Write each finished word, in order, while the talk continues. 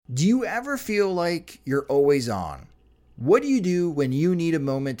Do you ever feel like you're always on? What do you do when you need a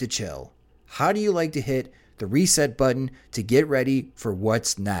moment to chill? How do you like to hit the reset button to get ready for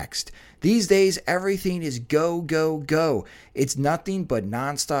what's next? These days, everything is go, go, go. It's nothing but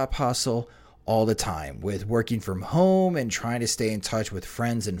nonstop hustle all the time, with working from home and trying to stay in touch with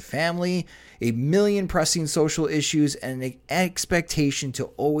friends and family, a million pressing social issues, and an expectation to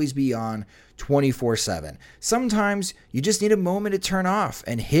always be on 24/7. Sometimes you just need a moment to turn off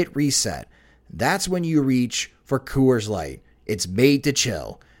and hit reset. That's when you reach for Coors Light. It's made to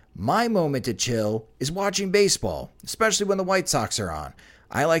chill. My moment to chill is watching baseball, especially when the White Sox are on.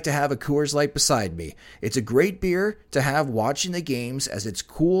 I like to have a Coors Light beside me. It's a great beer to have watching the games, as it's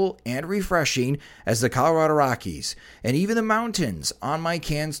cool and refreshing as the Colorado Rockies. And even the mountains on my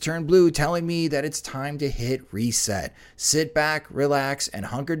cans turn blue, telling me that it's time to hit reset. Sit back, relax, and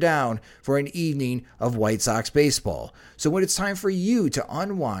hunker down for an evening of White Sox baseball. So when it's time for you to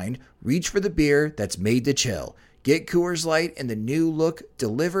unwind, reach for the beer that's made to chill. Get Coors Light in the new look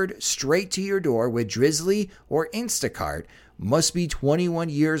delivered straight to your door with Drizzly or Instacart. Must be 21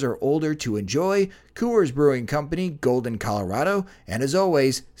 years or older to enjoy. Coors Brewing Company, Golden, Colorado. And as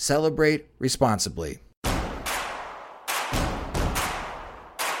always, celebrate responsibly.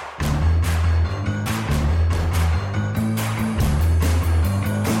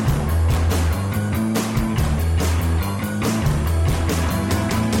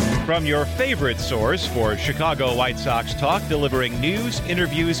 From your favorite source for Chicago White Sox talk, delivering news,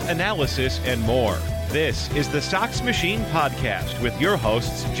 interviews, analysis, and more. This is the Sox Machine Podcast with your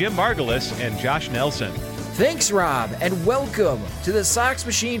hosts, Jim Margulis and Josh Nelson. Thanks, Rob, and welcome to the Sox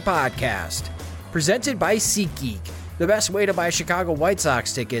Machine Podcast, presented by SeatGeek, the best way to buy Chicago White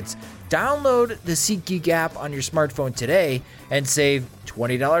Sox tickets. Download the SeatGeek app on your smartphone today and save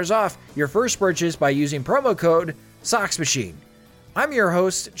 $20 off your first purchase by using promo code SOXMachine. I'm your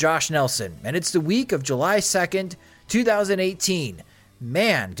host, Josh Nelson, and it's the week of July 2nd, 2018.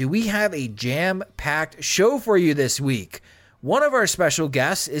 Man, do we have a jam-packed show for you this week. One of our special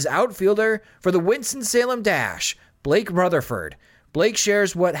guests is outfielder for the Winston-Salem Dash, Blake Rutherford. Blake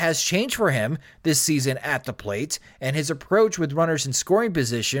shares what has changed for him this season at the plate and his approach with runners in scoring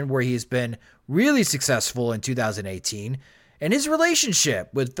position, where he has been really successful in 2018, and his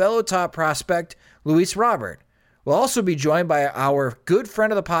relationship with fellow top prospect Luis Robert. We'll also be joined by our good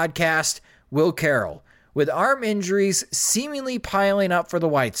friend of the podcast, Will Carroll. With arm injuries seemingly piling up for the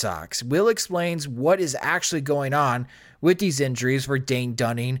White Sox, Will explains what is actually going on with these injuries for Dane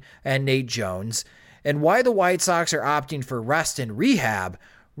Dunning and Nate Jones, and why the White Sox are opting for rest and rehab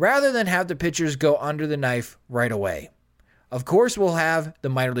rather than have the pitchers go under the knife right away. Of course, we'll have the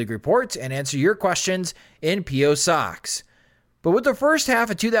minor league report and answer your questions in PO Sox. But with the first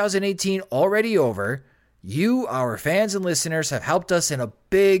half of 2018 already over, you, our fans and listeners, have helped us in a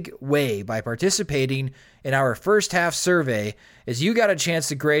big way by participating in our first half survey, as you got a chance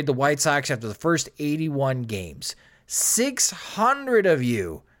to grade the White Sox after the first 81 games. 600 of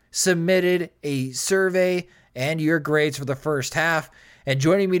you submitted a survey and your grades for the first half, and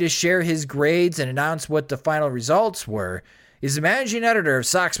joining me to share his grades and announce what the final results were is the managing editor of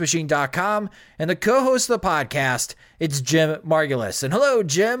SoxMachine.com and the co-host of the podcast. It's Jim Margulis. And hello,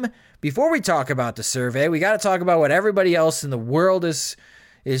 Jim. Before we talk about the survey, we got to talk about what everybody else in the world is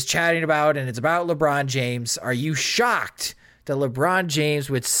chatting about, and it's about LeBron James. Are you shocked that LeBron James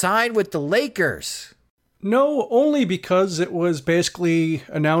would sign with the Lakers? No, only because it was basically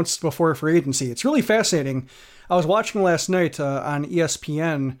announced before free agency. It's really fascinating. I was watching last night on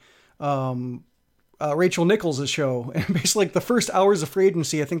ESPN, Rachel Nichols' show, and basically like the first hours of free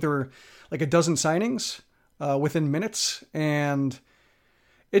agency, I think there were like a dozen signings within minutes, and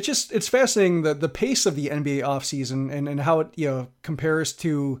it's fascinating the pace of the NBA offseason and how it compares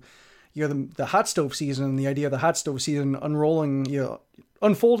to the hot stove season, and the idea of the hot stove season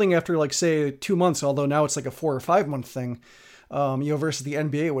unfolding after like say 2 months, although now it's like a 4 or 5 month thing, versus the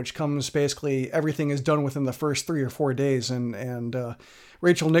NBA, which comes basically everything is done within the first 3 or 4 days, and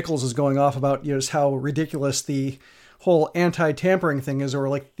Rachel Nichols is going off about just how ridiculous the whole anti-tampering thing is, or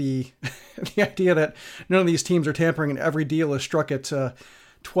like the idea that none of these teams are tampering and every deal is struck at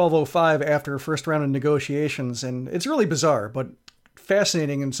 12:05 after a first round of negotiations. And it's really bizarre, but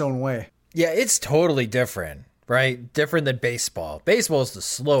fascinating in its own way. Yeah, it's totally different, right? Different than baseball. Baseball is the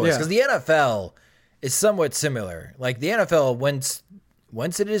slowest, because the NFL is somewhat similar. Like the NFL,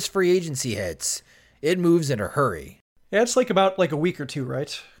 once it is free agency hits, it moves in a hurry. Yeah, it's like about like a week or two,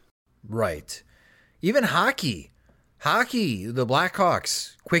 right? Right. Even hockey, the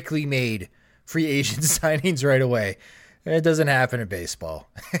Blackhawks quickly made free agent signings right away. It doesn't happen in baseball.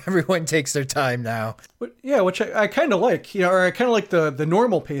 Everyone takes their time now. But yeah, which I kind of like, or I kind of like the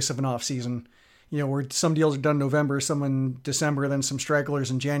normal pace of an off season, where some deals are done in November, some in December, then some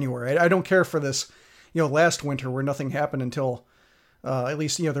stragglers in January. I don't care for this, last winter where nothing happened until, at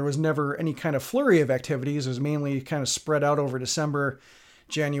least, there was never any kind of flurry of activities. It was mainly kind of spread out over December,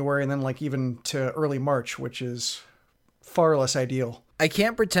 January, and then like even to early March, which is far less ideal. I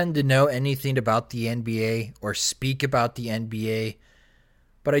can't pretend to know anything about the NBA or speak about the NBA,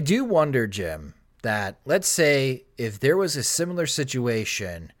 but I do wonder, Jim, that let's say if there was a similar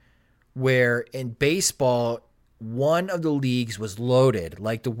situation where in baseball, one of the leagues was loaded,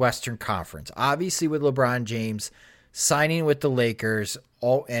 like the Western Conference, obviously with LeBron James signing with the Lakers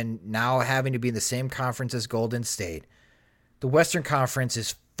and now having to be in the same conference as Golden State, the Western Conference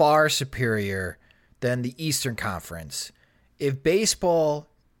is far superior than the Eastern Conference. If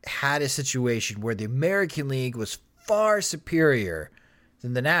baseball had a situation where the American League was far superior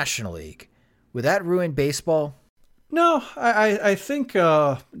than the National League, would that ruin baseball? No, I think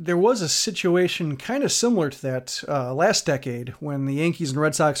there was a situation kind of similar to that last decade when the Yankees and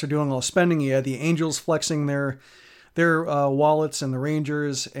Red Sox are doing all the spending. You had the Angels flexing their wallets and the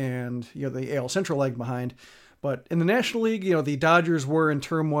Rangers and the AL Central lag behind. But in the National League, the Dodgers were in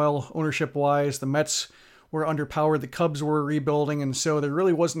turmoil ownership-wise. The Mets were underpowered. The Cubs were rebuilding, and so there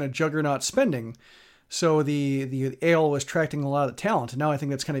really wasn't a juggernaut spending. So the AL was attracting a lot of talent. And now I think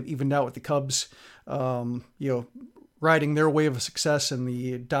that's kind of evened out with the Cubs, riding their wave of success and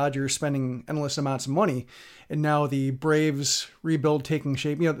the Dodgers spending endless amounts of money. And now the Braves rebuild taking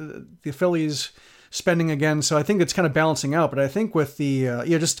shape, the Phillies spending again. So I think it's kind of balancing out. But I think with the,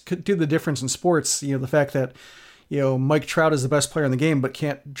 just do the difference in sports, the fact that, Mike Trout is the best player in the game, but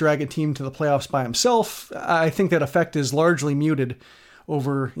can't drag a team to the playoffs by himself. I think that effect is largely muted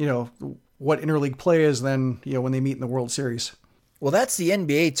over, what interleague play is then, when they meet in the World Series. Well, that's the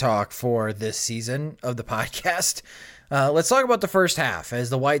NBA talk for this season of the podcast. Let's talk about the first half as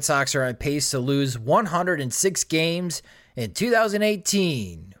the White Sox are on pace to lose 106 games in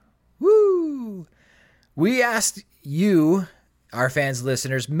 2018. Woo! We asked you, our fans,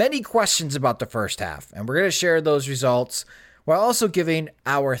 listeners, many questions about the first half, and we're going to share those results while also giving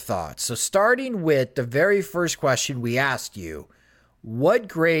our thoughts. So starting with the very first question we asked you, what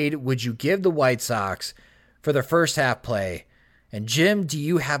grade would you give the White Sox for their first half play? And Jim, do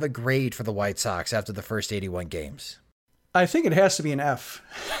you have a grade for the White Sox after the first 81 games? I think it has to be an F.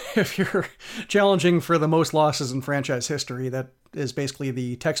 If you're challenging for the most losses in franchise history, that is basically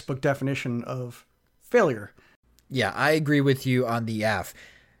the textbook definition of failure. Yeah, I agree with you on the F.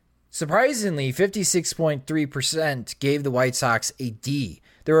 Surprisingly, 56.3% gave the White Sox a D.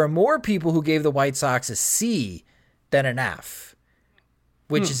 There are more people who gave the White Sox a C than an F,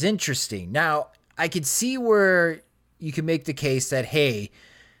 which is interesting. Now, I could see where you can make the case that, hey,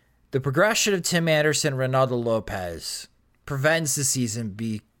 the progression of Tim Anderson, Ronaldo Lopez prevents the season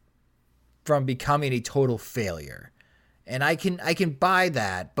from becoming a total failure. And I can buy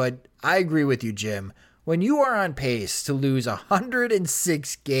that, but I agree with you, Jim. When you are on pace to lose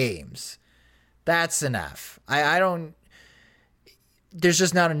 106 games, that's an F. There's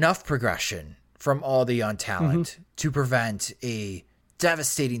just not enough progression from all the young talent to prevent a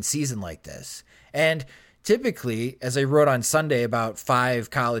devastating season like this. And typically, as I wrote on Sunday about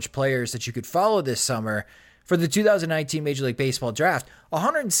 5 college players that you could follow this summer, for the 2019 Major League Baseball draft,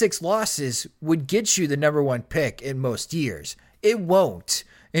 106 losses would get you the number 1 pick in most years. It won't.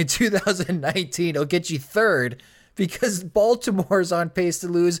 In 2019, it'll get you 3rd because Baltimore is on pace to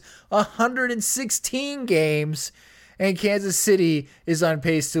lose 116 games and Kansas City is on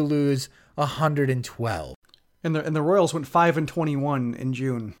pace to lose 112. And the Royals went 5-21 in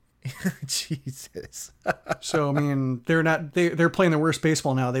June. Jesus. So I mean, they're playing the worst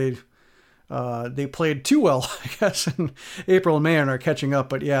baseball now. They played too well, I guess, in April and May and are catching up.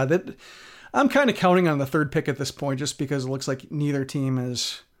 But yeah, I'm kind of counting on the 3rd pick at this point, just because it looks like neither team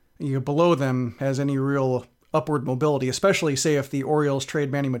is below them has any real upward mobility. Especially, say, if the Orioles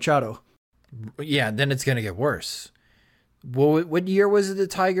trade Manny Machado. Yeah, then it's going to get worse. What year was it the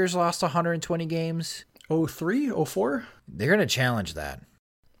Tigers lost 120 games? 03, 04? They're going to challenge that.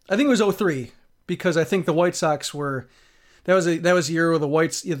 I think it was 03 because I think the White Sox were. That was a year where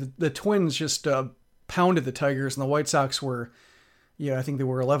the Twins just pounded the Tigers, and the White Sox were, I think they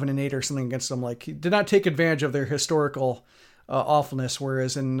were 11-8 or something against them. Like, did not take advantage of their historical awfulness.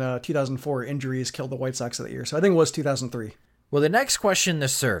 Whereas in 2004, injuries killed the White Sox that year. So I think it was 2003. Well, the next question in the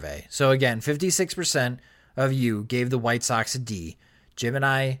survey. So again, 56% of you gave the White Sox a D. Jim and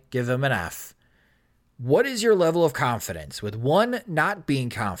I give them an F. What is your level of confidence? With 1 not being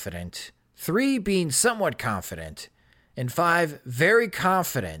confident, 3 being somewhat confident, And 5, very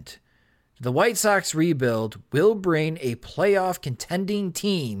confident the White Sox rebuild will bring a playoff contending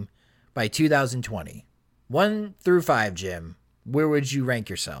team by 2020. 1 through 5, Jim, where would you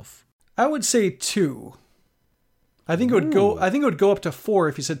rank yourself? I would say 2. I think it would go up to 4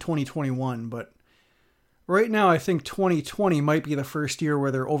 if you said 2021, but right now I think 2020 might be the first year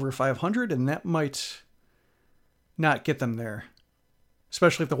where they're over 500, and that might not get them there,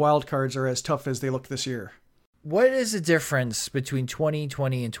 especially if the wild cards are as tough as they look this year. What is the difference between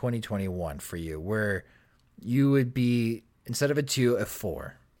 2020 and 2021 for you, where you would be, instead of a 2, a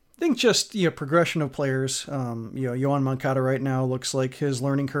 4? I think just progression of players. Yoan Moncada right now looks like his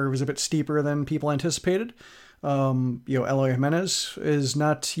learning curve is a bit steeper than people anticipated. Eloy Jimenez is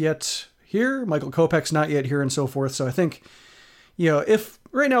not yet here. Michael Kopech's not yet here, and so forth. So I think, if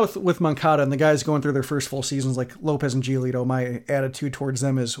right now with Moncada and the guys going through their first full seasons like Lopez and Giolito, my attitude towards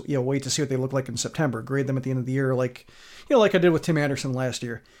them is, wait to see what they look like in September. Grade them at the end of the year, like I did with Tim Anderson last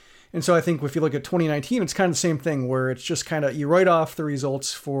year. And so I think if you look at 2019, it's kind of the same thing where it's just kind of, you write off the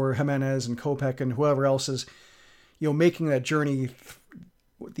results for Jimenez and Kopech and whoever else is, making that journey,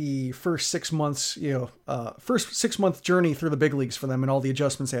 the first 6 months, first 6 month journey through the big leagues for them and all the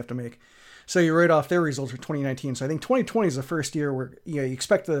adjustments they have to make. So you write off their results for 2019. So I think 2020 is the first year where you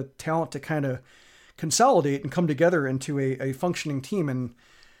expect the talent to kind of consolidate and come together into a functioning team. And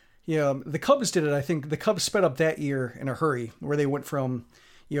the Cubs did it. I think the Cubs sped up that year in a hurry, where they went from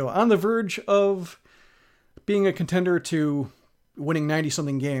on the verge of being a contender to winning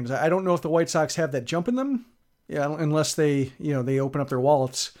 90-something games. I don't know if the White Sox have that jump in them, unless they open up their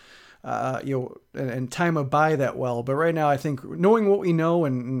wallets, and time a buy that well. But right now, I think knowing what we know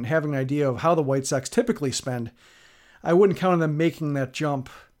and having an idea of how the White Sox typically spend, I wouldn't count on them making that jump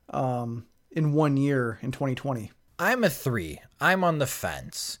in 1 year in 2020. I'm a 3. I'm on the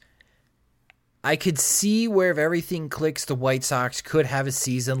fence. I could see where if everything clicks, the White Sox could have a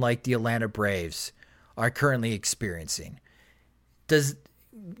season like the Atlanta Braves are currently experiencing.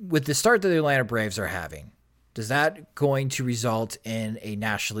 With the start that the Atlanta Braves are having, does that going to result in a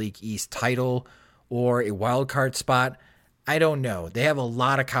National League East title or a wild card spot? I don't know. They have a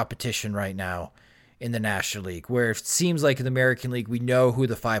lot of competition right now in the National League, where it seems like in the American League, we know who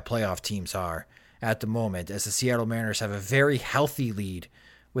the 5 playoff teams are at the moment, as the Seattle Mariners have a very healthy lead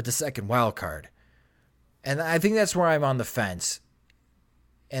with the second wild card. And I think that's where I'm on the fence.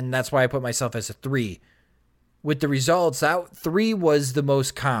 And that's why I put myself as a 3. With the results, that 3 was the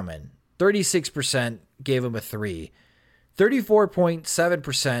most common. 36% gave them a 3.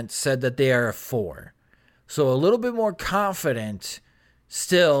 34.7% said that they are a 4. So a little bit more confident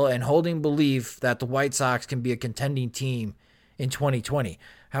still and holding belief that the White Sox can be a contending team in 2020.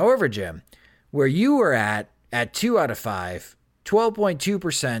 However, Jim, where you were at 2 out of 5,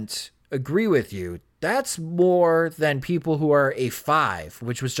 12.2% agree with you. That's more than people who are a 5,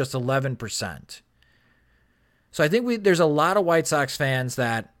 which was just 11%. So I think there's a lot of White Sox fans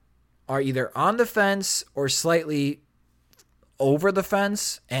that are either on the fence or slightly over the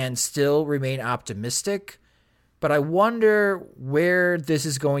fence and still remain optimistic. But I wonder where this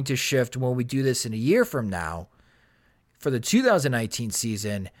is going to shift when we do this in a year from now for the 2019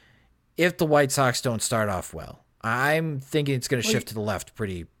 season if the White Sox don't start off well. I'm thinking it's going to shift to the left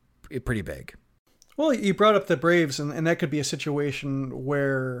pretty big. Well, you brought up the Braves, and that could be a situation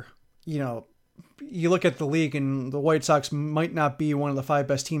where, you look at the league and the White Sox might not be one of the 5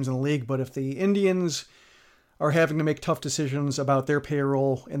 best teams in the league, but if the Indians are having to make tough decisions about their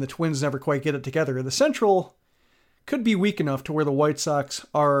payroll and the Twins never quite get it together, the Central could be weak enough to where the White Sox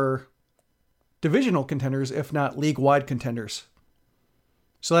are divisional contenders, if not league-wide contenders.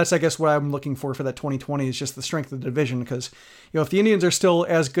 So that's, I guess, what I'm looking for that 2020 is just the strength of the division, because, if the Indians are still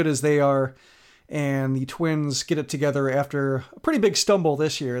as good as they are and the Twins get it together after a pretty big stumble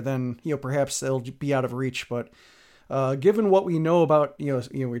this year, then, perhaps they'll be out of reach. But given what we know about,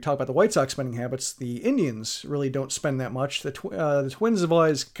 we talk about the White Sox spending habits, the Indians really don't spend that much. The Twins have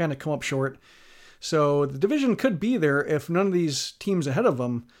always kind of come up short. So the division could be there if none of these teams ahead of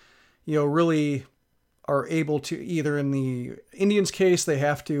them, really are able to, either in the Indians' case, they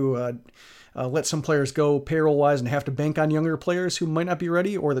have to let some players go payroll-wise and have to bank on younger players who might not be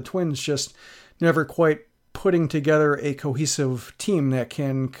ready, or the Twins just never quite putting together a cohesive team that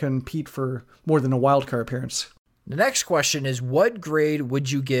can compete for more than a wild card appearance. The next question is, what grade would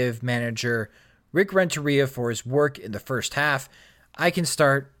you give manager Rick Renteria for his work in the first half? I can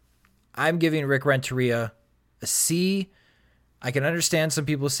start. I'm giving Rick Renteria a C. I can understand some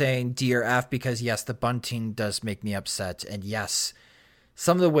people saying D or F because, yes, the bunting does make me upset. And yes,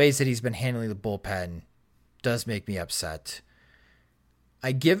 some of the ways that he's been handling the bullpen does make me upset.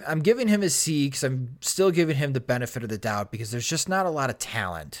 I'm giving him a C because I'm still giving him the benefit of the doubt because there's just not a lot of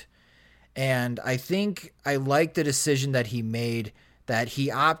talent. And I think I like the decision that he made, that he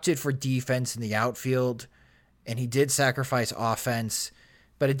opted for defense in the outfield and he did sacrifice offense,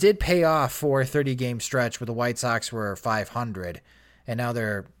 but it did pay off for a 30-game stretch where the White Sox were 500 and now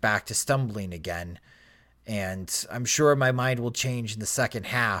they're back to stumbling again. And I'm sure my mind will change in the second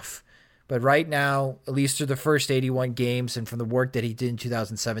half. But right now, at least through the first 81 games and from the work that he did in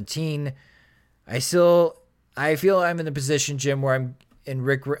 2017, I feel I'm in the position, Jim, where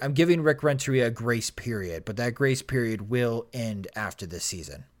I'm giving Rick Renteria a grace period, but that grace period will end after this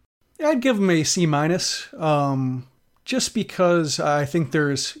season. Yeah, I'd give him a C-, just because I think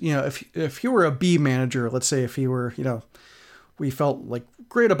there's, if he were a B manager, let's say if he were, we felt like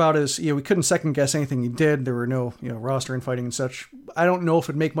great about his, we couldn't second guess anything he did. There were no, roster infighting and such. I don't know if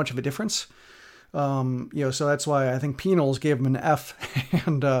it'd make much of a difference. So that's why I think Penals gave him an F,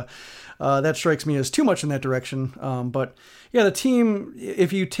 and that strikes me as too much in that direction. But yeah, the team,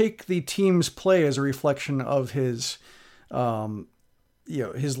 if you take the team's play as a reflection of his,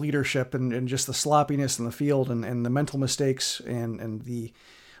 his leadership and just the sloppiness in the field and the mental mistakes and the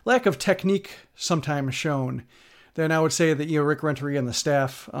lack of technique sometimes shown, then I would say that, Rick Renteria and the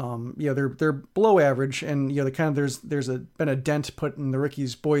staff, they're below average, and, there's been a dent put in the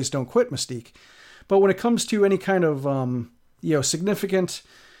Ricky's boys don't quit mystique. But when it comes to any kind of, significant,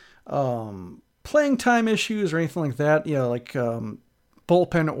 playing time issues or anything like that,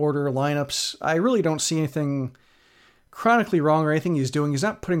 bullpen order, lineups, I really don't see anything chronically wrong or anything he's doing. He's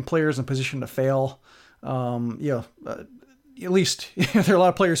not putting players in position to fail. At least there are a lot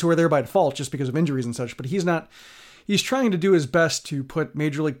of players who are there by default just because of injuries and such, but he's not. He's trying to do his best to put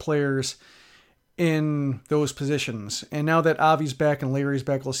major league players in those positions. And now that Avi's back and Larry's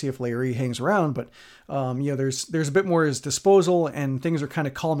back, we'll see if Larry hangs around. But there's a bit more at his disposal, and things are kind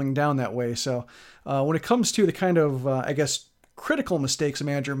of calming down that way. So when it comes to the kind of critical mistakes a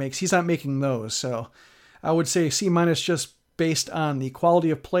manager makes, he's not making those. So I would say C- just based on the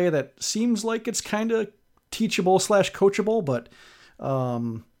quality of play that seems like it's kind of teachable / coachable, but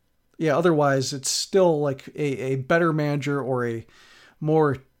otherwise it's still like a better manager or a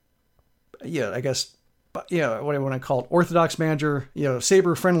more, what do I want to call it, orthodox manager,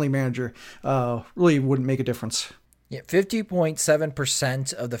 Sabre friendly manager, really wouldn't make a difference. Yeah,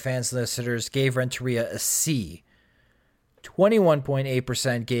 50.7% of the fans listeners gave Renteria a C.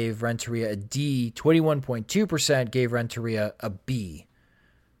 21.8% gave Renteria a D. 21.2% gave Renteria a B.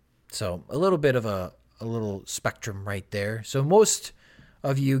 So a little bit of a little spectrum right there. So most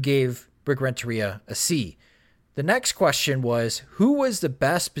of you gave Rick Renteria a C. The next question was, who was the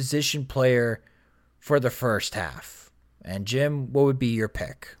best position player for the first half? And Jim, what would be your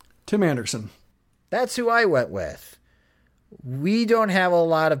pick? Tim Anderson. That's who I went with. We don't have a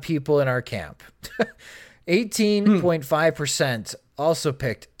lot of people in our camp. 18.5% also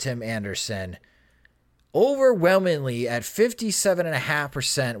picked Tim Anderson. Overwhelmingly at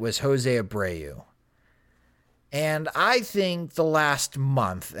 57.5% was Jose Abreu. And I think the last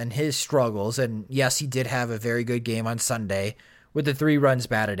month and his struggles, and yes, he did have a very good game on Sunday with the 3 runs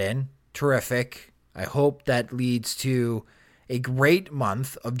batted in. Terrific. I hope that leads to a great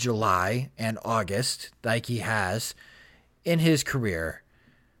month of July and August like he has in his career.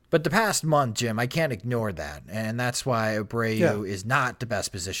 But the past month, Jim, I can't ignore that. And that's why Abreu is not the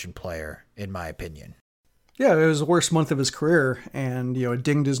best position player, in my opinion. Yeah, it was the worst month of his career, and, it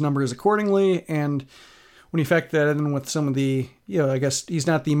dinged his numbers accordingly. And when you factor that in with some of the, I guess he's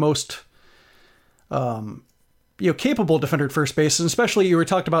not the most, capable defender at first base, and especially you were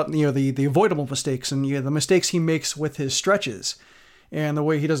talked about, the avoidable mistakes and the mistakes he makes with his stretches and the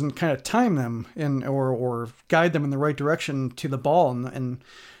way he doesn't kind of time them or guide them in the right direction to the ball, and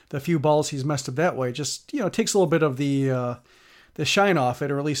the few balls he's messed up that way just, takes a little bit of the shine off it,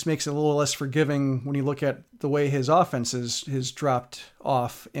 or at least makes it a little less forgiving when you look at the way his offense has dropped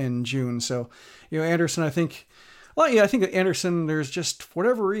off in June. So, Anderson, I think that Anderson, there's just, for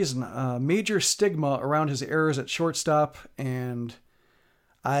whatever reason, a major stigma around his errors at shortstop, and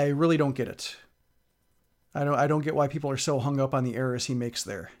I really don't get it. I don't get why people are so hung up on the errors he makes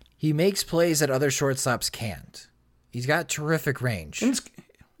there. He makes plays that other shortstops can't. He's got terrific range. And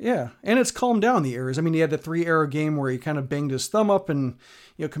it's calmed down the errors. I mean, he had the 3-error game where he kind of banged his thumb up and,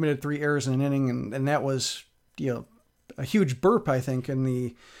 committed 3 errors in an inning. And that was, a huge burp, I think, in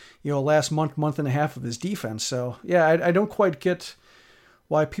the, last month and a half of his defense. So, yeah, I don't quite get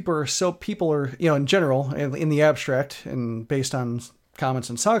why people are, in general, in the abstract and based on comments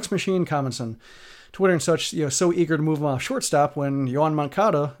on Sox Machine, comments on Twitter and such, so eager to move him off shortstop when Yoan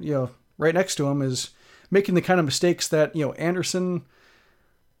Moncada, right next to him is making the kind of mistakes that, Anderson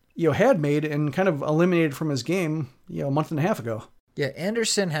had made and kind of eliminated from his game, a month and a half ago. Yeah,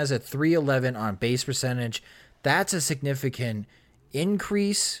 Anderson has a .311 on base percentage. That's a significant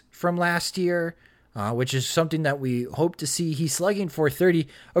increase from last year, which is something that we hope to see. He's slugging .430.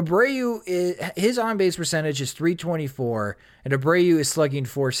 Abreu, his on-base percentage is .324, and Abreu is slugging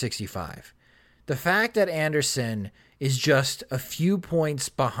 .465. The fact that Anderson is just a few points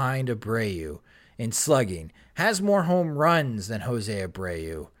behind Abreu in slugging, has more home runs than Jose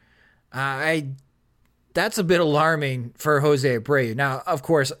Abreu, that's a bit alarming for Jose Abreu. Now, of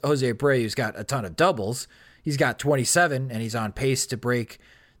course, Jose Abreu's got a ton of doubles. He's got 27, and he's on pace to break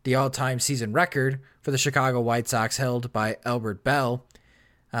the all-time season record for the Chicago White Sox held by Albert Bell.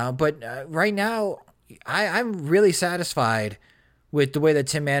 But right now, I'm really satisfied with the way that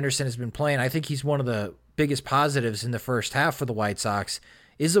Tim Anderson has been playing. I think he's one of the biggest positives in the first half for the White Sox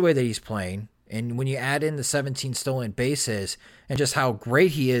is the way that he's playing. And when you add in the 17 stolen bases and just how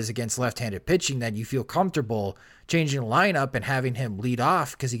great he is against left-handed pitching, that you feel comfortable changing the lineup and having him lead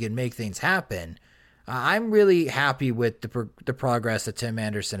off because he can make things happen. I'm really happy with the progress that Tim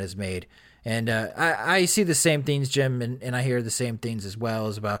Anderson has made. And I see the same things, Jim, and I hear the same things as well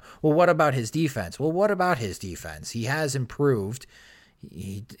as about, well, what about his defense? Well, what about his defense? He has improved.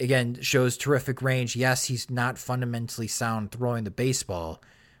 He, again, shows terrific range. Yes, he's not fundamentally sound throwing the baseball.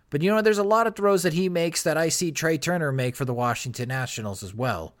 But, there's a lot of throws that he makes that I see Trey Turner make for the Washington Nationals as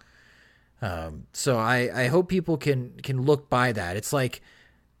well. So I hope people can look by that. It's like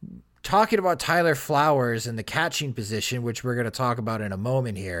talking about Tyler Flowers in the catching position, which we're going to talk about in a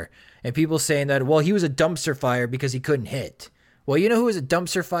moment here, and people saying that, well, he was a dumpster fire because he couldn't hit. Well, you know who was a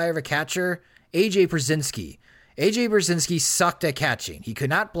dumpster fire of a catcher? A.J. Brzezinski. A.J. Brzezinski sucked at catching. He could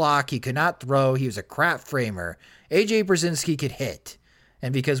not block. He could not throw. He was a crap framer. A.J. Brzezinski could hit.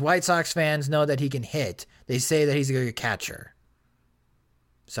 And because White Sox fans know that he can hit, they say that he's a good catcher.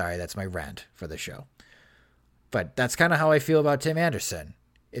 Sorry, that's my rant for the show. But that's kind of how I feel about Tim Anderson.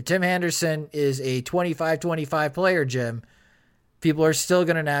 If Tim Anderson is a 25-25 player, Jim, people are still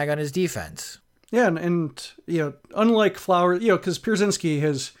going to nag on his defense. Yeah, and unlike Flowers, because Pierzynski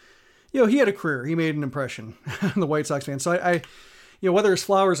has, he had a career. He made an impression on the White Sox fans. So I whether it's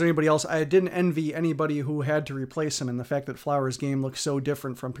Flowers or anybody else, I didn't envy anybody who had to replace him. And the fact that Flowers' game looked so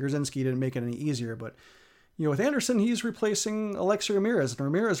different from Pierzynski didn't make it any easier. But, with Anderson, he's replacing Alexei Ramirez. And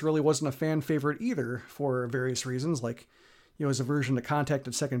Ramirez really wasn't a fan favorite either for various reasons, like, his aversion to contact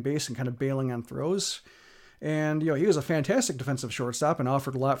at second base and kind of bailing on throws. And, he was a fantastic defensive shortstop and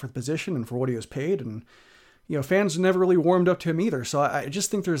offered a lot for the position and for what he was paid. And, fans never really warmed up to him either. So I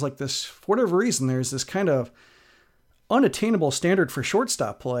just think there's like this, for whatever reason, there's this kind of unattainable standard for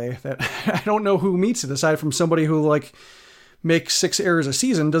shortstop play that I don't know who meets it aside from somebody who makes 6 errors a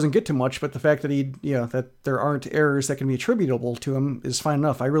season, doesn't get too much, but the fact that that there aren't errors that can be attributable to him is fine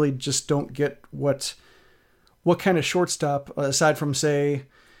enough. I really just don't get what kind of shortstop, aside from say,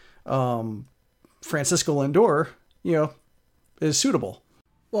 Francisco Lindor, is suitable.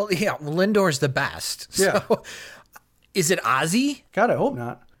 Well, yeah, Lindor's the best. Yeah. So, is it Ozzy? God, I hope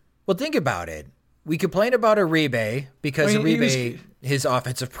not. Well, think about it. We complain about Uribe because Uribe, his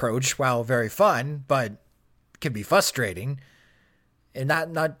offensive approach, while very fun, but can be frustrating, and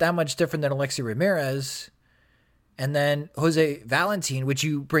not that much different than Alexei Ramirez. And then Jose Valentin, which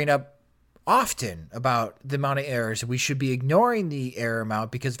you bring up often about the amount of errors. We should be ignoring the error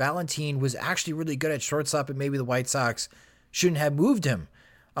amount because Valentin was actually really good at shortstop, and maybe the White Sox shouldn't have moved him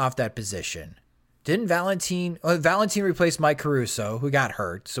off that position. Didn't Valentin replaced Mike Caruso, who got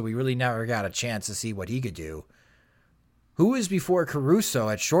hurt, so we really never got a chance to see what he could do. Who was before Caruso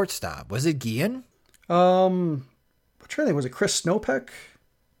at shortstop? Was it Guillen? I'm trying to think. Was it Chris Snopek?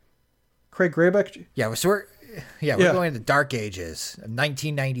 Craig Graybeck? Yeah, we're going to the dark ages of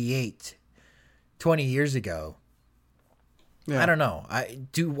 1998, 20 years ago. Yeah. I don't know.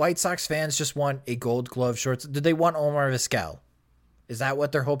 Do White Sox fans just want a Gold Glove shortstop? Do they want Omar Vizquel? Is that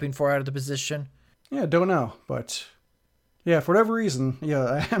what they're hoping for out of the position? Yeah, don't know, but for whatever reason,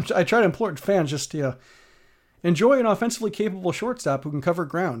 I try to implore fans just enjoy an offensively capable shortstop who can cover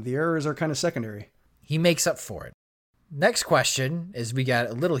ground. The errors are kind of secondary. He makes up for it. Next question is we got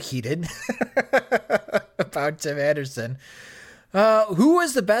a little heated about Tim Anderson. Who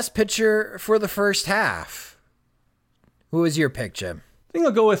was the best pitcher for the first half? Who was your pick, Jim? I think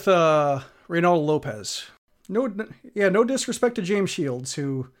I'll go with Reynaldo Lopez. No disrespect to James Shields,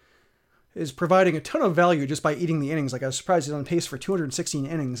 who is providing a ton of value just by eating the innings. I was surprised he's on pace for 216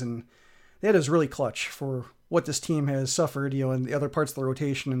 innings, and that is really clutch for what this team has suffered, in the other parts of the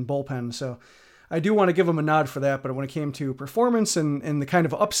rotation and bullpen. So I do want to give him a nod for that, but when it came to performance and the kind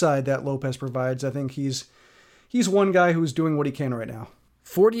of upside that Lopez provides, I think he's one guy who's doing what he can right now.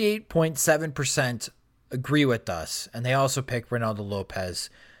 48.7% agree with us, and they also picked Ronaldo Lopez.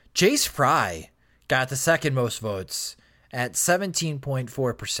 Jace Fry got the second most votes at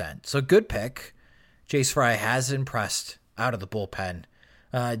 17.4%. So good pick. Jace Fry has impressed out of the bullpen.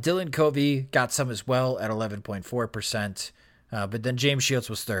 Dylan Covey got some as well at 11.4%. But then James Shields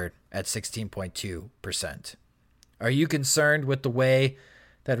was third at 16.2%. Are you concerned with the way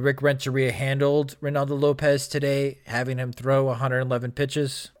that Rick Renteria handled Ronaldo Lopez today, having him throw 111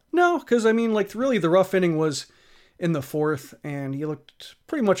 pitches? No, because really the rough inning was in the fourth, and he looked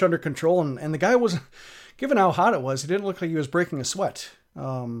pretty much under control. And the guy was, given how hot it was, it didn't look like he was breaking a sweat.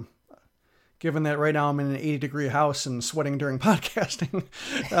 Given that right now I'm in an 80-degree house and sweating during podcasting,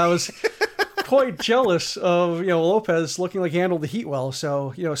 I was quite jealous of Lopez looking like he handled the heat well.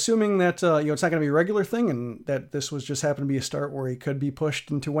 So assuming that it's not going to be a regular thing, and that this was just happened to be a start where he could be pushed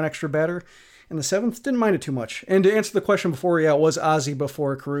into one extra batter in the seventh, didn't mind it too much. And to answer the question before, it was Ozzie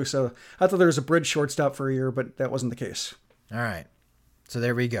before Caruso. I thought there was a bridge shortstop for a year, but that wasn't the case. All right, so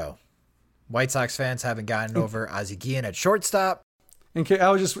there we go. White Sox fans haven't gotten over Ozzie Guillen at shortstop.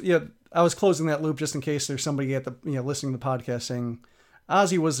 I was closing that loop just in case there's somebody at the listening to the podcast saying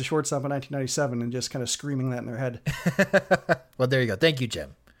Ozzie was the shortstop in 1997 and just kind of screaming that in their head. Well, there you go. Thank you,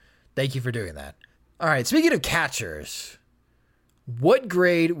 Jim. Thank you for doing that. All right, speaking of catchers, what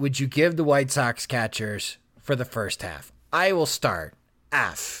grade would you give the White Sox catchers for the first half? I will start.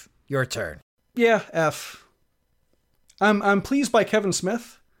 F. Your turn. Yeah, F. I'm pleased by Kevin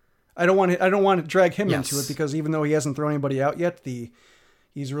Smith. I don't want to drag him into it, because even though he hasn't thrown anybody out yet,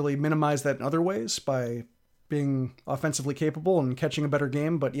 he's really minimized that in other ways by being offensively capable and catching a better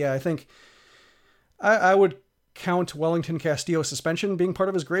game. But yeah, I think I would count Wellington Castillo's suspension being part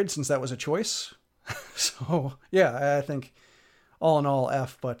of his grade, since that was a choice. So yeah, I think all in all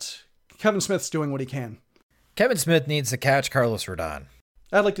F, but Kevin Smith's doing what he can. Kevin Smith needs to catch Carlos Rodon.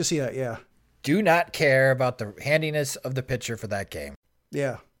 I'd like to see that, yeah. Do not care about the handiness of the pitcher for that game.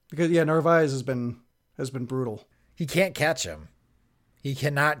 Yeah, because Narvaez has been brutal. He can't catch him. He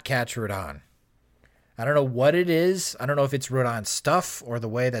cannot catch Rodon. I don't know what it is. I don't know if it's Rodon's stuff or the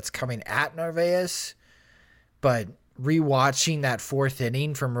way that's coming at Narvaez, but rewatching that fourth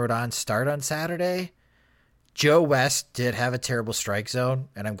inning from Rodon's start on Saturday, Joe West did have a terrible strike zone,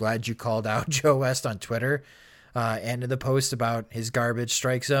 and I'm glad you called out Joe West on Twitter and in the post about his garbage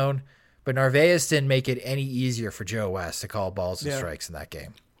strike zone. But Narvaez didn't make it any easier for Joe West to call balls and strikes in that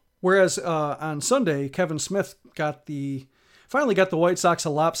game. Whereas on Sunday, Kevin Smith finally got the White Sox a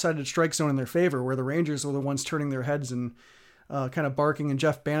lopsided strike zone in their favor, where the Rangers were the ones turning their heads and kind of barking, and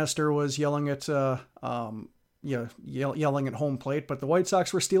Jeff Bannister was yelling at yelling at home plate, but the White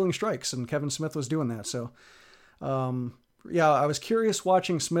Sox were stealing strikes, and Kevin Smith was doing that. So, I was curious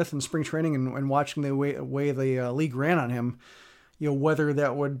watching Smith in spring training and watching the way the league ran on him, whether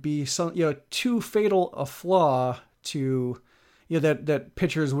that would be too fatal a flaw to, that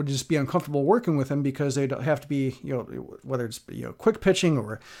pitchers would just be uncomfortable working with him because they'd have to be, whether it's, quick pitching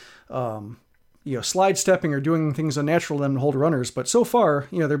or, slide stepping or doing things unnatural to them to hold runners. But so far,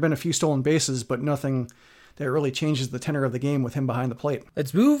 there've been a few stolen bases, but nothing that really changes the tenor of the game with him behind the plate.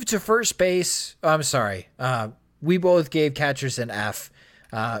 Let's move to first base. I'm sorry. We both gave catchers an F.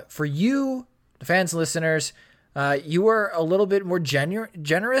 For you, the fans and listeners, you were a little bit more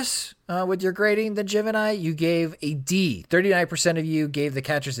generous with your grading than Jim and I. You gave a D. 39% of you gave the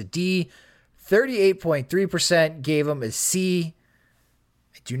catchers a D. 38.3% gave them a C.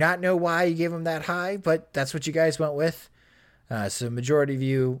 I do not know why you gave them that high, but that's what you guys went with. So majority of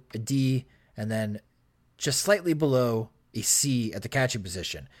you, a D, and then just slightly below a C at the catching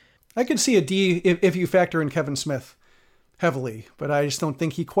position. I could see a D if you factor in Kevin Smith heavily, but I just don't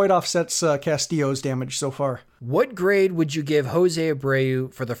think he quite offsets Castillo's damage so far. What grade would you give Jose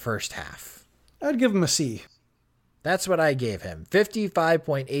Abreu for the first half? I'd give him a C. That's what I gave him.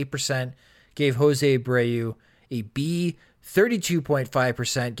 55.8% gave Jose Abreu a B.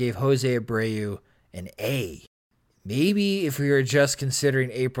 32.5% gave Jose Abreu an A. Maybe if we were just considering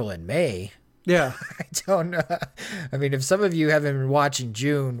April and May. Yeah. I don't know. I mean, if some of you haven't been watching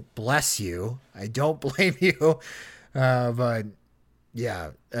June, bless you. I don't blame you. But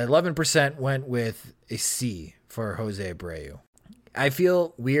yeah, 11% went with a C for Jose Abreu. I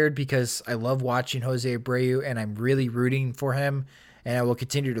feel weird because I love watching Jose Abreu and I'm really rooting for him, and I will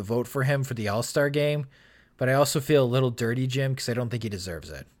continue to vote for him for the All-Star game. But I also feel a little dirty, Jim, because I don't think he deserves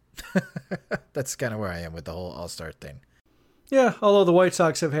it. That's kind of where I am with the whole All-Star thing. Yeah, although the White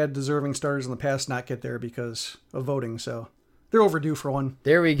Sox have had deserving starters in the past not get there because of voting, so they're overdue for one.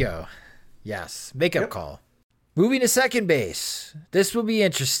 There we go. Yes, makeup call. Moving to second base. This will be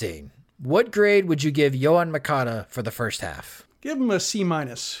interesting. What grade would you give Yohan Moncada for the first half? Give him a C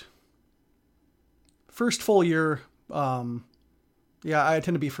minus. First full year. Yeah, I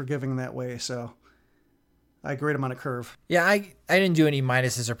tend to be forgiving that way, so I grade him on a curve. Yeah, I didn't do any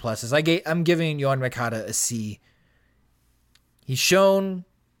minuses or pluses. I'm giving Yoan Moncada a C. He's shown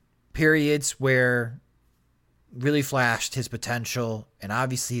periods where really flashed his potential, and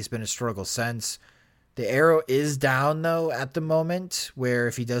obviously he's been a struggle since. The arrow is down, though, at the moment, where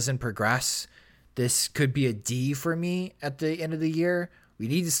if he doesn't progress, this could be a D for me at the end of the year. We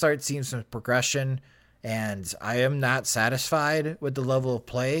need to start seeing some progression, and I am not satisfied with the level of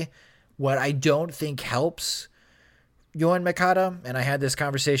play. What I don't think helps Yoan Moncada, and I had this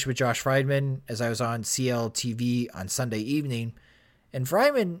conversation with Josh Friedman as I was on CLTV on Sunday evening, and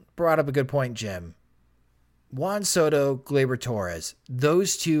Friedman brought up a good point, Jim. Juan Soto, Gleyber Torres,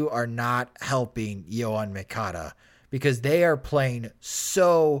 those two are not helping Yoan Moncada because they are playing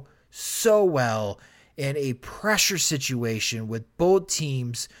so well in a pressure situation with both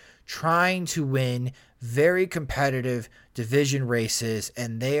teams trying to win very competitive division races,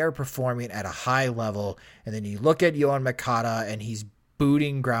 and they are performing at a high level. And then you look at Yoan Moncada, and he's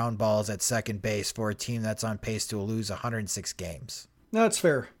booting ground balls at second base for a team that's on pace to lose 106 games. No, that's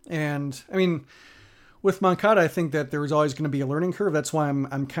fair. And, I mean, with Moncada, I think that there was always going to be a learning curve. That's why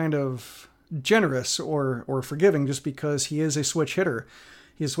I'm kind of generous or forgiving, just because he is a switch hitter.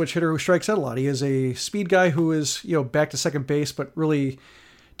 He's a switch hitter who strikes out a lot. He is a speed guy who is, back to second base, but really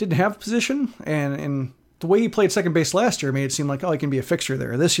didn't have a position. And the way he played second base last year made it seem like, he can be a fixture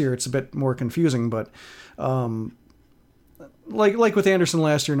there. This year, it's a bit more confusing, but like with Anderson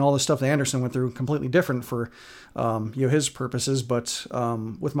last year and all the stuff that Anderson went through, completely different for his purposes. But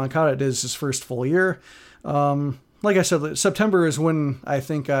with Moncada, it is his first full year. Like I said, September is when I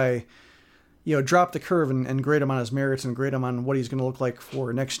think I drop the curve and grade him on his merits and grade him on what he's going to look like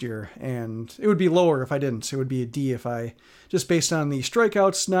for next year. And it would be lower if I didn't. It would be a D if I, just based on the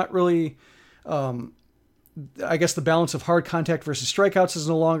strikeouts, not really, I guess the balance of hard contact versus strikeouts is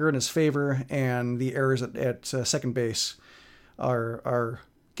no longer in his favor, and the errors at second base are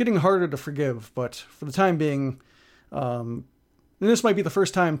getting harder to forgive. But for the time being, and this might be the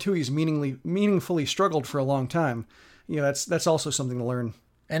first time too he's meaningfully struggled for a long time. That's also something to learn.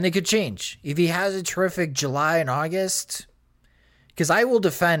 And it could change if he has a terrific July and August. Because I will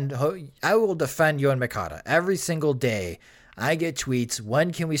defend Yoan Moncada every single day. I get tweets.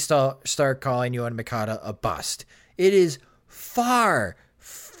 When can we start calling Yoan Moncada a bust? It is far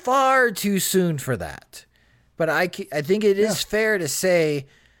too soon for that. But I think it is fair to say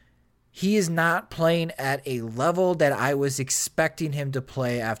he is not playing at a level that I was expecting him to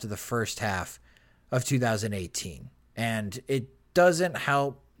play after the first half of 2018. And it doesn't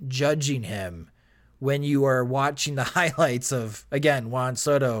help judging him when you are watching the highlights of, again, Juan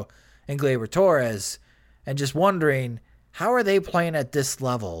Soto and Gleyber Torres and just wondering, how are they playing at this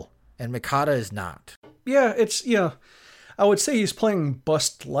level and Moncada is not? Yeah, it's, I would say he's playing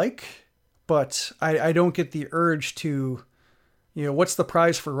bust-like, but I don't get the urge to, what's the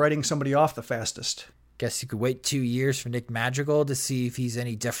prize for writing somebody off the fastest? Guess you could wait 2 years for Nick Madrigal to see if he's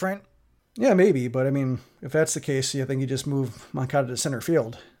any different. Yeah, maybe, but I mean, if that's the case, I think you just move Moncada to center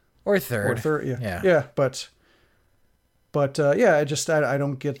field. Or third. Yeah. Yeah, but I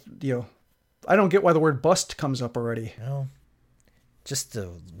don't get, I don't get why the word bust comes up already. Just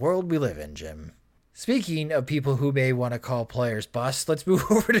the world we live in, Jim. Speaking of people who may want to call players bust, let's move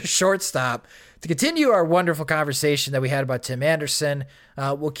over to shortstop to continue our wonderful conversation that we had about Tim Anderson.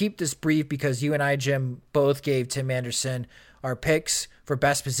 We'll keep this brief because you and I, Jim, both gave Tim Anderson our picks for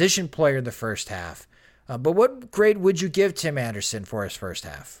best position player in the first half. But what grade would you give Tim Anderson for his first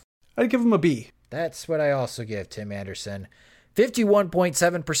half? I'd give him a B. That's what I also give Tim Anderson.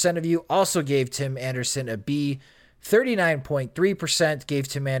 51.7% of you also gave Tim Anderson a B. 39.3% gave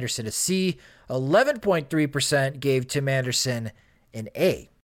Tim Anderson a C. 11.3% gave Tim Anderson an A.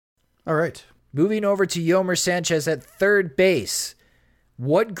 All right. Moving over to Yomer Sanchez at third base.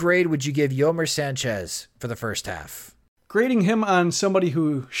 What grade would you give Yomer Sanchez for the first half? Grading him on somebody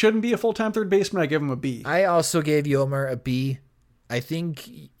who shouldn't be a full-time third baseman, I give him a B. I also gave Yomer a B. I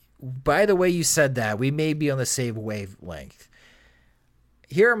think, by the way you said that, we may be on the same wavelength.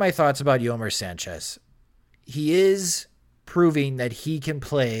 Here are my thoughts about Yomer Sanchez. He is proving that he can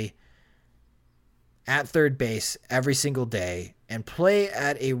play at third base every single day and play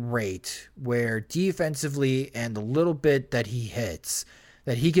at a rate where defensively and the little bit that he hits,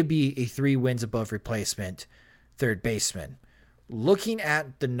 that he could be a 3 wins above replacement third baseman. Looking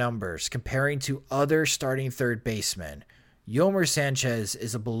at the numbers, comparing to other starting third basemen, Yomer Sanchez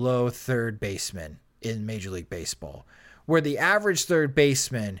is a below third baseman in Major League Baseball, where the average third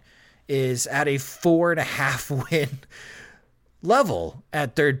baseman is at a 4.5 win level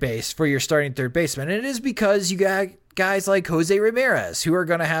at third base for your starting third baseman. And it is because you got guys like Jose Ramirez who are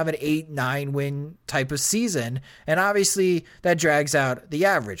going to have an 8-9 win type of season. And obviously that drags out the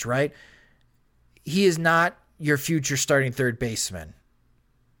average, right? He is not your future starting third baseman.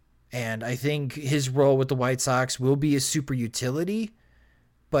 And I think his role with the White Sox will be a super utility.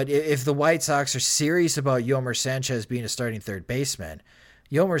 But if the White Sox are serious about Yolmer Sanchez being a starting third baseman,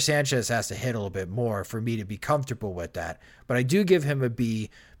 Yolmer Sanchez has to hit a little bit more for me to be comfortable with that. But I do give him a B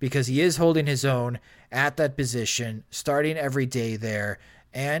because he is holding his own at that position, starting every day there.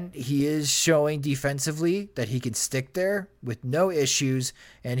 And he is showing defensively that he can stick there with no issues.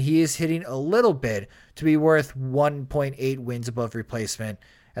 And he is hitting a little bit to be worth 1.8 wins above replacement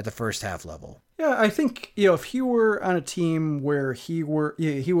at the first half level. Yeah, I think, if he were on a team where he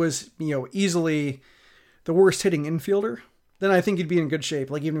was, easily the worst hitting infielder, then I think he'd be in good shape.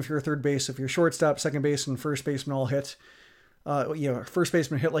 Like, even if you're a third base, if your shortstop, second base, and first baseman all hit, first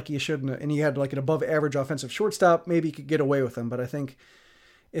baseman hit like he should, and he had like an above average offensive shortstop, maybe he could get away with him. But I think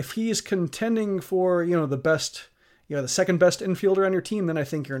if he's contending for, the best, the second best infielder on your team, then I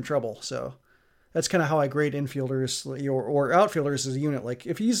think you're in trouble. So that's kind of how I grade infielders or outfielders as a unit. Like,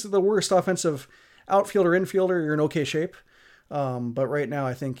 if he's the worst offensive outfielder, infielder, you're in okay shape. But right now,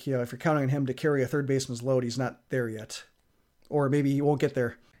 I think, if you're counting on him to carry a third baseman's load, he's not there yet. Or maybe he won't get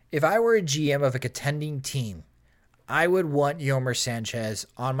there. If I were a GM of a contending team, I would want Yolmer Sanchez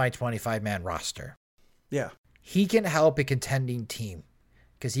on my 25-man roster. Yeah. He can help a contending team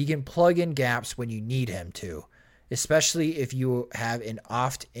because he can plug in gaps when you need him to, especially if you have an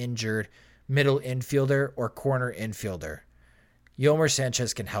oft-injured middle infielder or corner infielder. Yolmer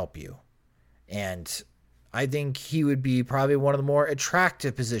Sanchez can help you. And I think he would be probably one of the more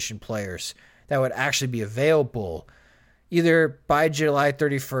attractive position players that would actually be available either by July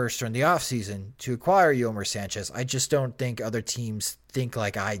 31st or in the offseason to acquire Yolmer Sanchez. I just don't think other teams think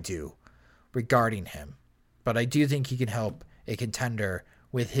like I do regarding him. But I do think he can help a contender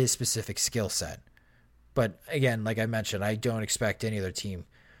with his specific skill set. But again, like I mentioned, I don't expect any other team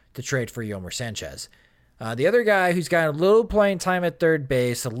to trade for Yolmer Sanchez. The other guy who's got a little playing time at third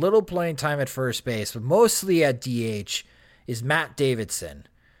base, a little playing time at first base, but mostly at DH, is Matt Davidson.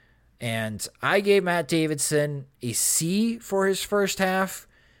 And I gave Matt Davidson a C for his first half,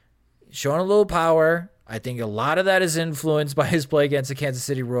 showing a little power. I think a lot of that is influenced by his play against the Kansas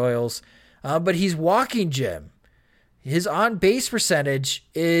City Royals. But he's walking Jim. His on-base percentage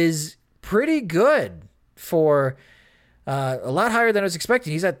is pretty good for a lot higher than I was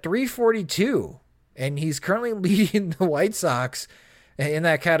expecting. He's at 342, and he's currently leading the White Sox in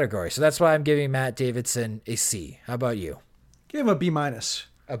that category. So that's why I'm giving Matt Davidson a C. How about you? Give him a B-.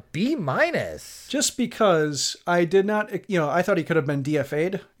 A B-? Just because I did not, I thought he could have been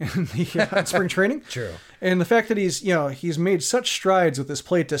DFA'd in the spring training. True. And the fact that he's made such strides with his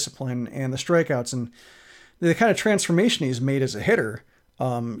plate discipline and the strikeouts and the kind of transformation he's made as a hitter,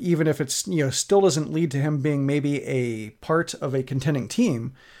 even if it's, still doesn't lead to him being maybe a part of a contending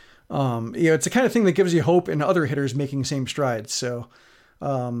team, it's the kind of thing that gives you hope in other hitters making same strides. So,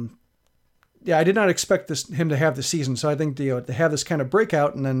 I did not expect him to have the season. So I think to have this kind of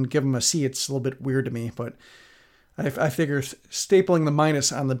breakout and then give him a C, it's a little bit weird to me. But I figure stapling the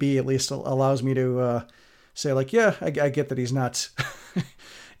minus on the B at least allows me to say like, I get that he's not,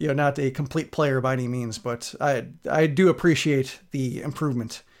 not a complete player by any means. But I do appreciate the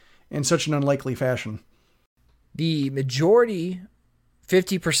improvement in such an unlikely fashion. The majority,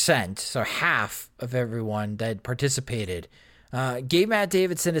 50%, so half of everyone that participated, gave Matt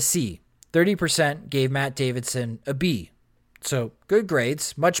Davidson a C. 30% gave Matt Davidson a B. So good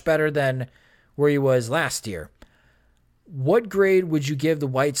grades, much better than where he was last year. What grade would you give the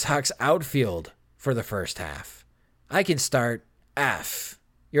White Sox outfield for the first half? I can start F.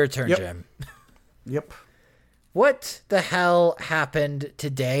 Your turn, yep. Jim. Yep. What the hell happened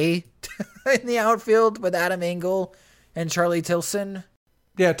today in the outfield with Adam Engel and Charlie Tilson?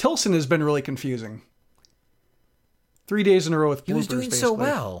 Yeah, Tilson has been really confusing. 3 days in a row with bloopers. He was doing basically. so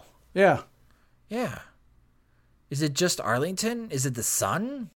well. Yeah. Yeah. Is it just Arlington? Is it the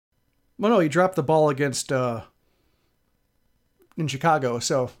Sun? Well, no, he dropped the ball against in Chicago.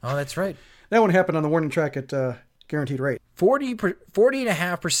 So. Oh, that's right. That one happened on the warning track at guaranteed rate.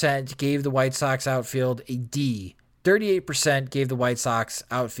 40.5% gave the White Sox outfield a D. 38% gave the White Sox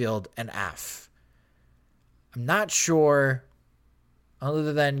outfield an F. I'm not sure,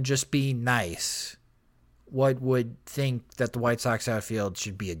 other than just being nice, what would think that the White Sox outfield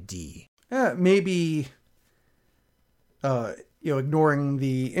should be a D. Maybe, ignoring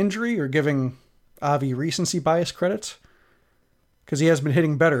the injury or giving Avi recency bias credit. Because he has been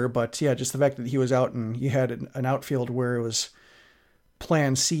hitting better, but just the fact that he was out and you had an outfield where it was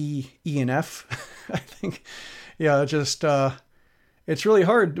plan C, E, and F. I think, yeah, just it's really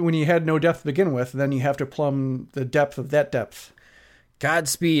hard when you had no depth to begin with. Then you have to plumb the depth of that depth.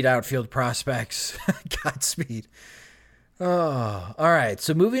 Godspeed, outfield prospects. Godspeed. Oh, all right.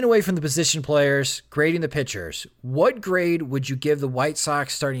 So moving away from the position players, grading the pitchers, what grade would you give the White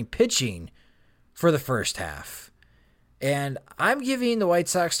Sox starting pitching for the first half? And I'm giving the White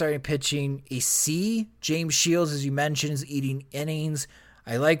Sox starting pitching a C. James Shields, as you mentioned, is eating innings.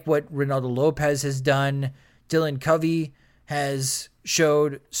 I like what Ronaldo Lopez has done. Dylan Covey has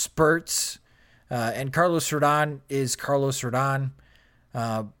showed spurts. And Carlos Rodon is Carlos Rodon.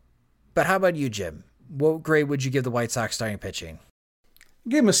 But how about you, Jim? What grade would you give the White Sox starting pitching?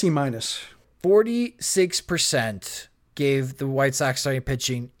 Give him a C minus. 46% gave the White Sox starting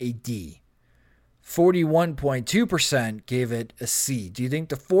pitching a D. 41.2% gave it a C. Do you think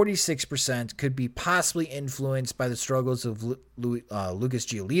the 46% could be possibly influenced by the struggles of Lucas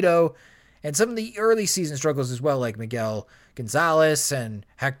Giolito and some of the early season struggles as well, like Miguel Gonzalez and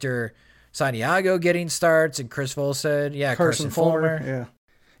Hector Santiago getting starts and Chris Volson? Yeah, Carson Fulmer. Yeah.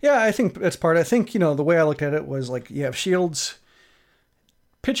 Yeah, I think that's part. I think, the way I looked at it was like you have Shields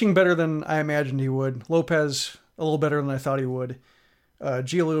pitching better than I imagined he would. Lopez a little better than I thought he would.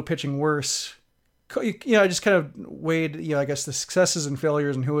 Giolito pitching worse. I just kind of weighed, I guess the successes and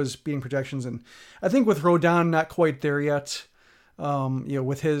failures and who was beating projections. And I think with Rodon not quite there yet,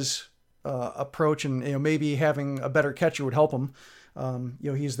 with his approach and, maybe having a better catcher would help him.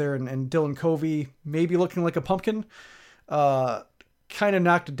 He's there and Dylan Covey maybe looking like a pumpkin. Kind of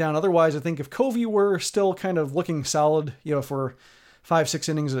knocked it down. Otherwise, I think if Covey were still kind of looking solid, for 5-6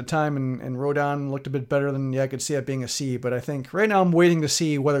 innings at a time and Rodon looked a bit better, then I could see it being a C. But I think right now I'm waiting to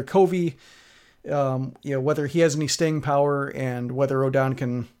see whether Covey, whether he has any staying power and whether Rodon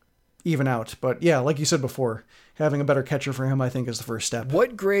can even out. But yeah, like you said before, having a better catcher for him, I think, is the first step.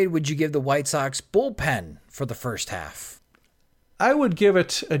 What grade would you give the White Sox bullpen for the first half? I would give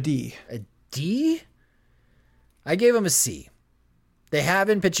it a D. A D? I gave him a C. They have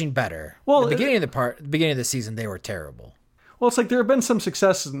been pitching better. Well, the beginning of the season, they were terrible. Well, it's like there have been some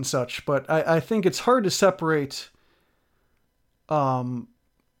successes and such, but I think it's hard to separate the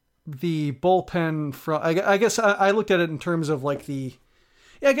bullpen from. I guess I looked at it in terms of like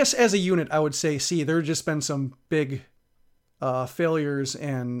I guess as a unit, I would say C. There have just been some big failures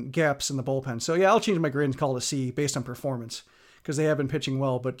and gaps in the bullpen. So yeah, I'll change my grade and call it a C based on performance because they have been pitching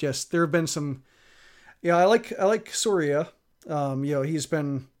well, but just there have been some. Yeah, I like Soria. He's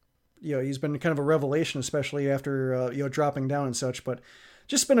been kind of a revelation, especially after, dropping down and such, but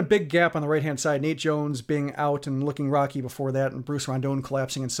just been a big gap on the right-hand side. Nate Jones being out and looking rocky before that and Bruce Rondon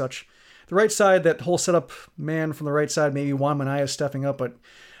collapsing and such. The right side, that whole setup man from the right side, maybe Juan Minaya stepping up, but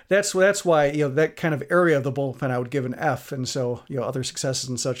that's why, that kind of area of the bullpen I would give an F. And so, other successes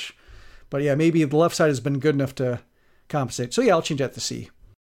and such, but yeah, maybe the left side has been good enough to compensate. So yeah, I'll change that to C.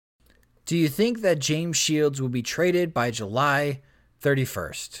 Do you think that James Shields will be traded by July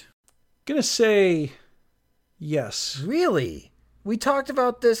 31st? Gonna say yes. Really? We talked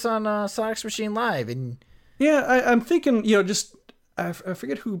about this on Sox Machine Live, and yeah, I'm thinking, I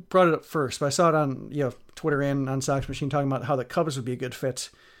forget who brought it up first, but I saw it on Twitter and on Sox Machine talking about how the Cubs would be a good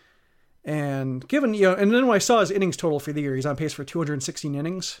fit. And given and then when I saw his innings total for the year, he's on pace for 216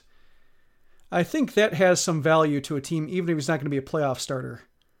 innings. I think that has some value to a team, even if he's not going to be a playoff starter.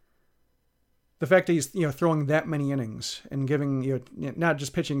 The fact that he's throwing that many innings and giving not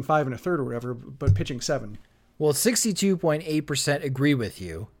just pitching 5 1/3 or whatever, but pitching 7. Well, 62.8% agree with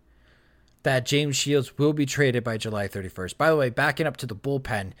you that James Shields will be traded by July 31st. By the way, backing up to the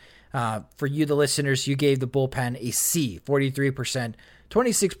bullpen, for you, the listeners, you gave the bullpen a C, 43%.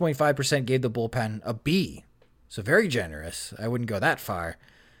 26.5% gave the bullpen a B. So very generous. I wouldn't go that far.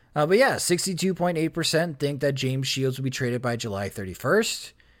 But yeah, 62.8% think that James Shields will be traded by July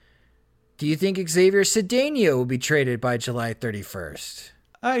 31st. Do you think Xavier Cedeno will be traded by July 31st?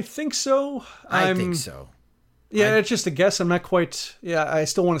 I think so. I think so. Yeah, it's just a guess. I'm not quite. Yeah, I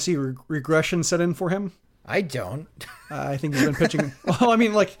still want to see regression set in for him. I don't. I think he's been pitching. Well, I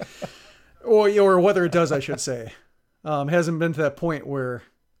mean, or whether it does, I should say. Hasn't been to that point where,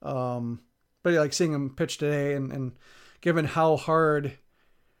 but like seeing him pitch today and given how hard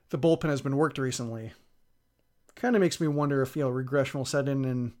the bullpen has been worked recently, kind of makes me wonder if regression will set in,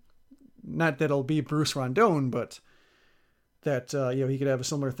 and not that it'll be Bruce Rondon, but that he could have a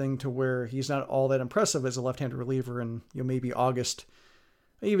similar thing to where he's not all that impressive as a left-handed reliever, and maybe August.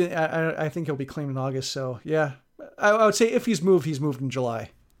 Even I think he'll be claimed in August. So yeah, I would say if he's moved in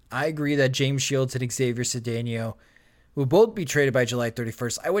July. I agree that James Shields and Xavier Cedeno will both be traded by July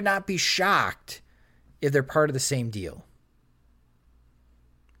 31st. I would not be shocked if they're part of the same deal.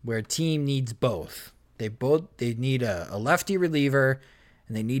 where a team needs both. They need a lefty reliever,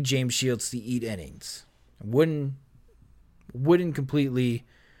 and they need James Shields to eat innings. Wouldn't completely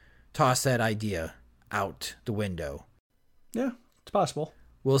toss that idea out the window. Yeah, it's possible.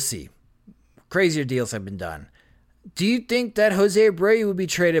 We'll see. Crazier deals have been done. Do you think that Jose Abreu will be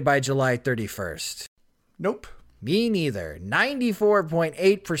traded by July 31st? Nope. Me neither.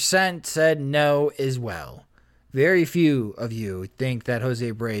 94.8% said no as well. Very few of you think that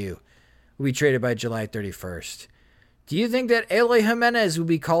Jose Abreu will be traded by July 31st. Do you think that Eloy Jimenez will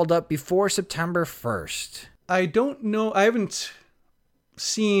be called up before September 1st? I don't know. I haven't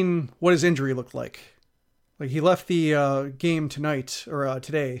seen what his injury looked like. Like, he left the game tonight, or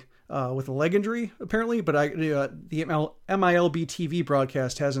today, with a leg injury, apparently, but the MILB TV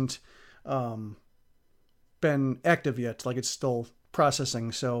broadcast hasn't been active yet. Like, it's still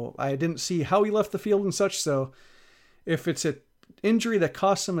processing, so I didn't see how he left the field and such. So if it's an injury that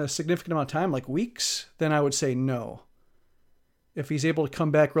costs him a significant amount of time, like weeks, then I would say no. If he's able to come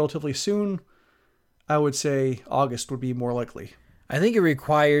back relatively soon, I would say August would be more likely. I think it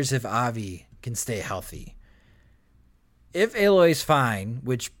requires if Avi can stay healthy. If Eloy's fine,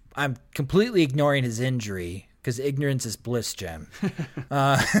 which I'm completely ignoring his injury because ignorance is bliss, Jim.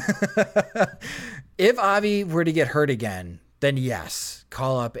 If Avi were to get hurt again, then yes,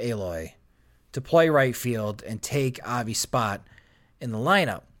 call up Eloy to play right field and take Avi's spot in the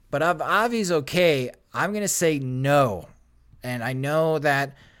lineup. But if Avi's okay, I'm going to say no. And I know that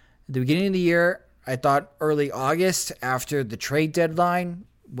at the beginning of the year, I thought early August after the trade deadline,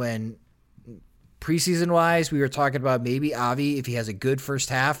 when preseason-wise we were talking about maybe Avi, if he has a good first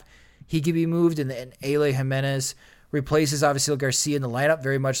half, he could be moved, and then Eloy Jimenez replaces Avisail Garcia in the lineup,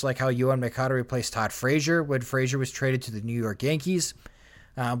 very much like how Yohan Mercado replaced Todd Frazier when Frazier was traded to the New York Yankees.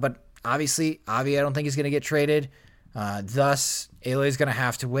 But obviously, Avi I don't think is going to get traded. Thus, Eloy is going to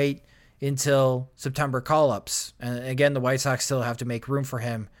have to wait until September call-ups. And again, the White Sox still have to make room for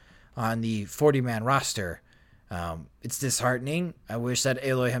him on the 40-man roster. It's disheartening. I wish that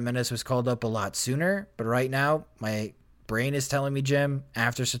Eloy Jimenez was called up a lot sooner, but right now my brain is telling me, Jim,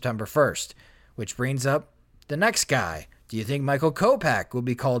 after September 1st, which brings up the next guy. Do you think Michael Kopech will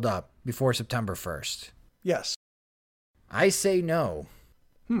be called up before September 1st? Yes. I say no.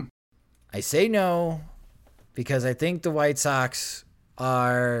 I say no because I think the White Sox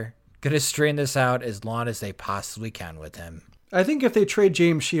are going to strain this out as long as they possibly can with him. I think if they trade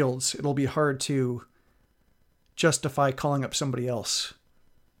James Shields, it'll be hard to justify calling up somebody else,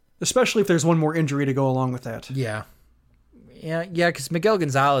 especially if there's one more injury to go along with that. Yeah, because Miguel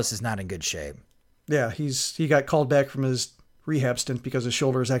Gonzalez is not in good shape. Yeah, he got called back from his rehab stint because his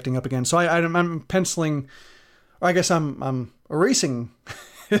shoulder is acting up again. So I'm penciling, or I guess I'm erasing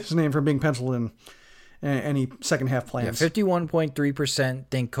his name from being penciled in any second half plans. Yeah, 51.3%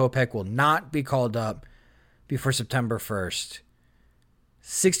 think Kopech will not be called up before September 1st.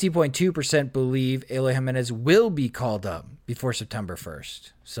 60.2% believe Eloy Jimenez will be called up before September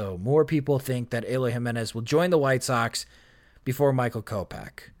 1st. So more people think that Eloy Jimenez will join the White Sox before Michael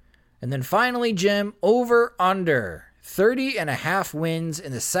Kopech. And then finally, Jim, over/under 30.5 wins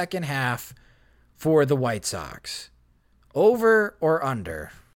in the second half for the White Sox. Over or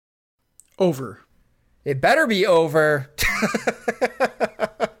under? Over. It better be over.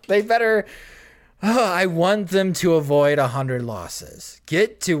 They better... I want them to avoid 100 losses.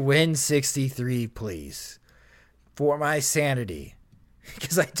 Get to win 63, please. For my sanity.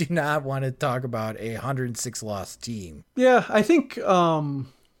 Because I do not want to talk about a 106-loss team. Yeah, I think in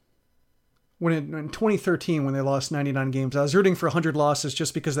 2013, when they lost 99 games, I was rooting for 100 losses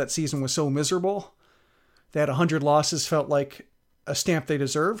just because that season was so miserable that 100 losses felt like a stamp they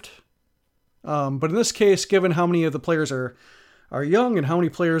deserved. But in this case, given how many of the players are young and how many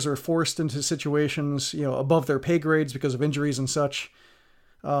players are forced into situations, above their pay grades because of injuries and such,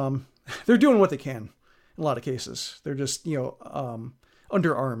 they're doing what they can in a lot of cases. They're just,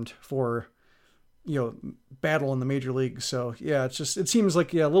 underarmed for, battle in the major leagues. So yeah, it seems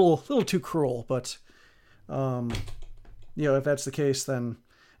like, a little too cruel, but, if that's the case, then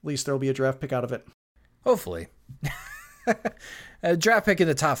at least there'll be a draft pick out of it. Hopefully. A draft pick in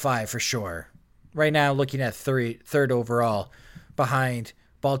the top 5 for sure. Right now, looking at third overall, behind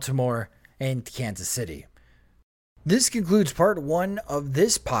Baltimore and Kansas City. This concludes part 1 of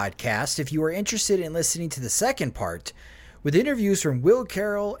this podcast. If you are interested in listening to the second part, with interviews from Will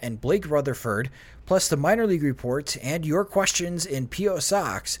Carroll and Blake Rutherford, plus the minor league reports and your questions in P.O.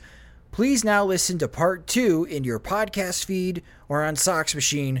 Sox, please now listen to part 2 in your podcast feed or on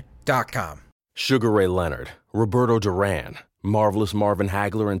SoxMachine.com. Sugar Ray Leonard, Roberto Duran, Marvelous Marvin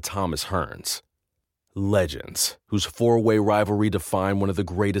Hagler, and Thomas Hearns. Legends, whose four-way rivalry defined one of the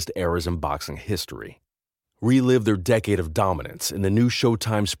greatest eras in boxing history. Relive their decade of dominance in the new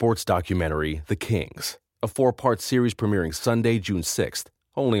Showtime sports documentary, The Kings, a 4-part series premiering Sunday, June 6th,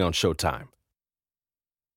 only on Showtime.